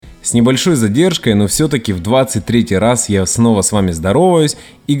С небольшой задержкой, но все-таки в 23-й раз я снова с вами здороваюсь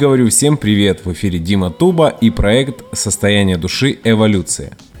и говорю всем привет. В эфире Дима Туба и проект «Состояние души.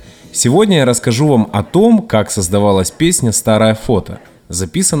 Эволюция». Сегодня я расскажу вам о том, как создавалась песня «Старое фото»,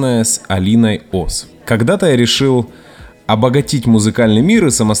 записанная с Алиной Ос. Когда-то я решил обогатить музыкальный мир и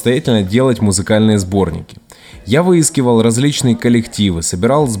самостоятельно делать музыкальные сборники. Я выискивал различные коллективы,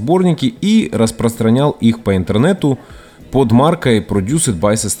 собирал сборники и распространял их по интернету под маркой Produced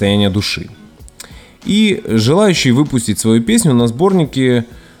by Состояние души. И желающий выпустить свою песню на сборнике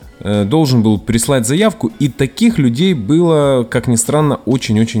должен был прислать заявку, и таких людей было, как ни странно,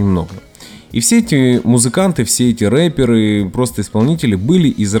 очень-очень много. И все эти музыканты, все эти рэперы, просто исполнители были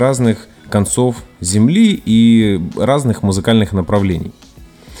из разных концов земли и разных музыкальных направлений.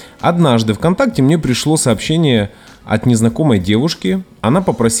 Однажды ВКонтакте мне пришло сообщение от незнакомой девушки. Она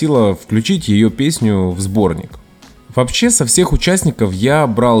попросила включить ее песню в сборник. Вообще, со всех участников я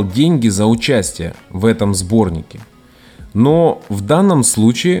брал деньги за участие в этом сборнике. Но в данном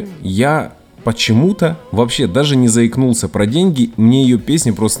случае я почему-то вообще даже не заикнулся про деньги. Мне ее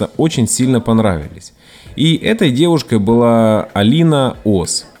песни просто очень сильно понравились. И этой девушкой была Алина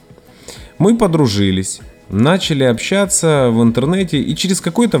Ос. Мы подружились, начали общаться в интернете, и через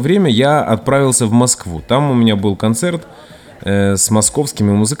какое-то время я отправился в Москву. Там у меня был концерт с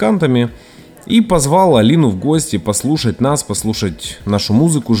московскими музыкантами. И позвал Алину в гости послушать нас, послушать нашу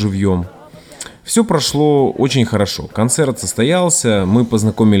музыку живьем. Все прошло очень хорошо. Концерт состоялся, мы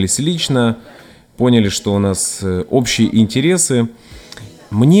познакомились лично, поняли, что у нас общие интересы.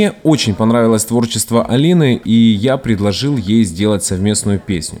 Мне очень понравилось творчество Алины, и я предложил ей сделать совместную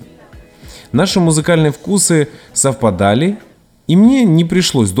песню. Наши музыкальные вкусы совпадали, и мне не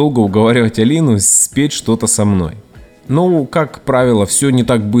пришлось долго уговаривать Алину спеть что-то со мной. Но, как правило, все не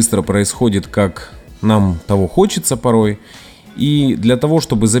так быстро происходит, как нам того хочется порой. И для того,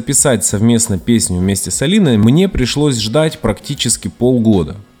 чтобы записать совместно песню вместе с Алиной, мне пришлось ждать практически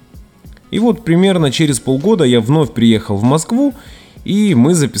полгода. И вот примерно через полгода я вновь приехал в Москву, и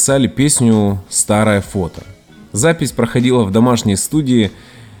мы записали песню «Старое фото». Запись проходила в домашней студии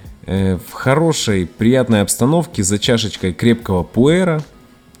в хорошей, приятной обстановке за чашечкой крепкого пуэра.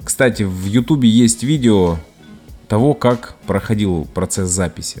 Кстати, в Ютубе есть видео того, как проходил процесс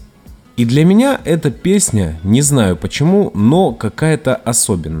записи. И для меня эта песня, не знаю почему, но какая-то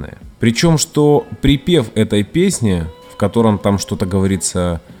особенная. Причем, что припев этой песни, в котором там что-то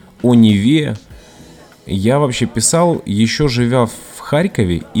говорится о Неве, я вообще писал, еще живя в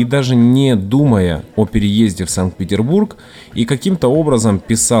Харькове и даже не думая о переезде в Санкт-Петербург, и каким-то образом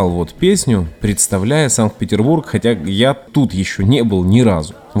писал вот песню, представляя Санкт-Петербург, хотя я тут еще не был ни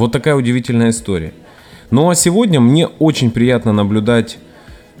разу. Вот такая удивительная история. Ну а сегодня мне очень приятно наблюдать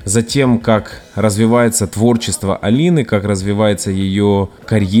за тем, как развивается творчество Алины, как развивается ее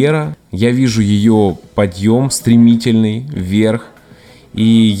карьера. Я вижу ее подъем стремительный вверх, и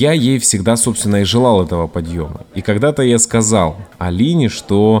я ей всегда, собственно, и желал этого подъема. И когда-то я сказал Алине,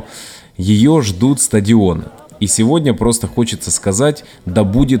 что ее ждут стадионы. И сегодня просто хочется сказать: да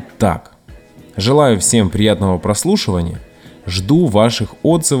будет так. Желаю всем приятного прослушивания. Жду ваших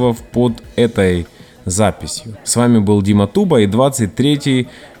отзывов под этой записью. С вами был Дима Туба и 23-й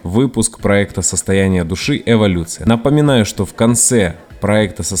выпуск проекта «Состояние души. Эволюция». Напоминаю, что в конце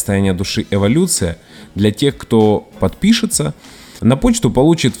проекта «Состояние души. Эволюция» для тех, кто подпишется, на почту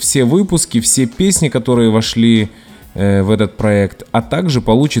получит все выпуски, все песни, которые вошли в этот проект, а также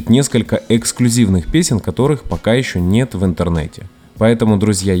получит несколько эксклюзивных песен, которых пока еще нет в интернете. Поэтому,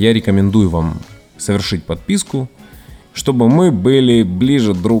 друзья, я рекомендую вам совершить подписку, чтобы мы были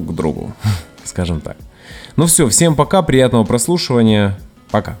ближе друг к другу. Скажем так. Ну все, всем пока, приятного прослушивания,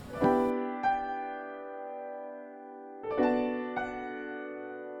 пока.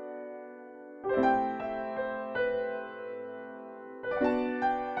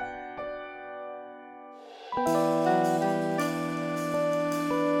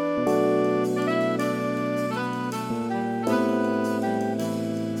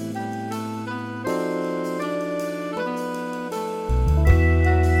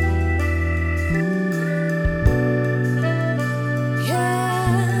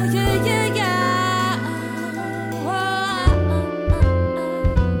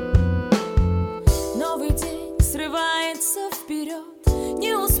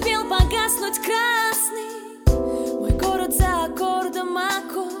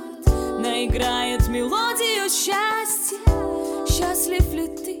 Играет мелодию счастья. Счастлив ли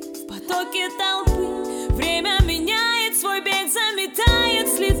ты в потоке толпы? Время меняет свой бег, заметает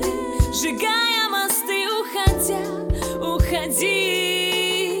следы, сжигая мосты,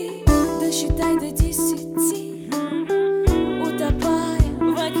 уходи. Досчитай до 10, утопая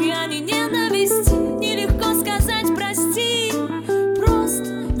в океане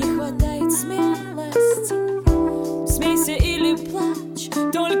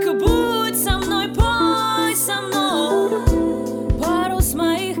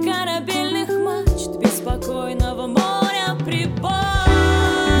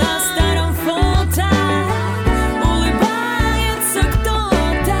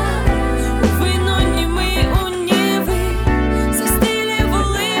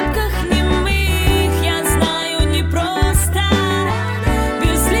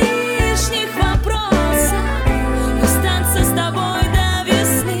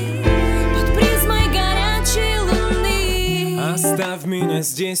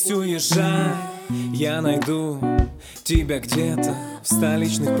здесь уезжай, я найду тебя где-то в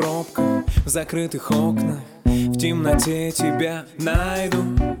столичных пробках, в закрытых окнах, в темноте тебя найду.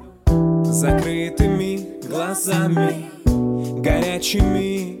 Закрытыми глазами,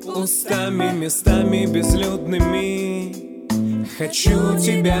 горячими устами, местами безлюдными хочу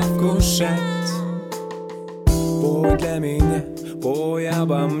тебя вкушать. Пой для меня, пой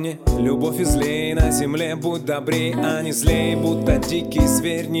обо мне, любовь излей на земле, будь добрей, а не злей, будто дикий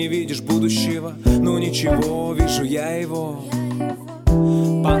зверь. Не видишь будущего, ну ничего, вижу я его.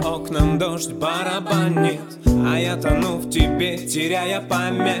 По окнам дождь барабанит, а я тону в тебе, теряя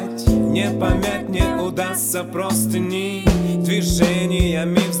память. Не помять не удастся простыни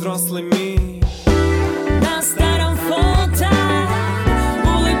движениями взрослыми. На старом фото